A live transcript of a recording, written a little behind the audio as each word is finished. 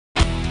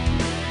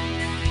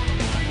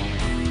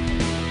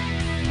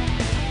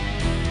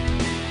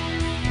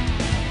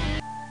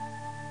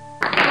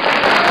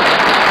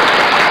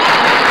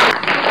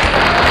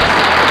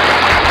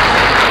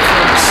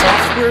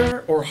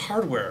software or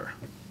hardware?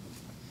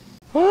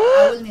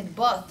 I will need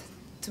both.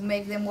 To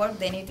make them work,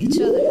 they need each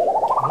other.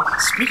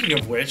 Speaking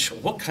of which,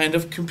 what kind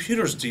of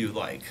computers do you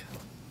like?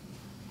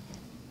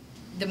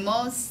 The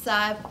most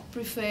I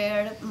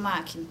prefer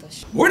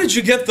Macintosh. Where did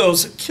you get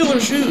those killer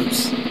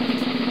shoes?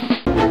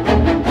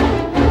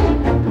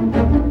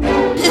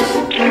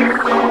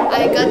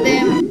 I got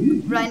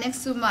them right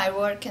next to my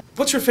work.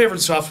 What's your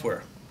favorite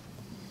software?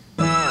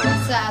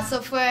 It's a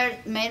software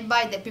made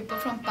by the people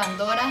from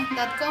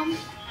Pandora.com.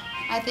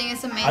 I think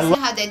it's amazing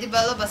how they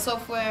develop a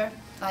software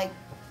like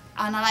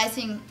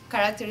analyzing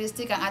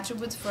characteristics and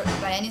attributes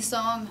by any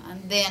song,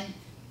 and then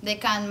they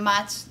can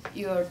match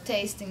your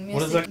taste in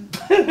music. What is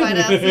that? What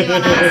else do you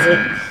want to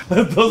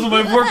ask? Those are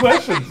my 4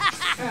 questions.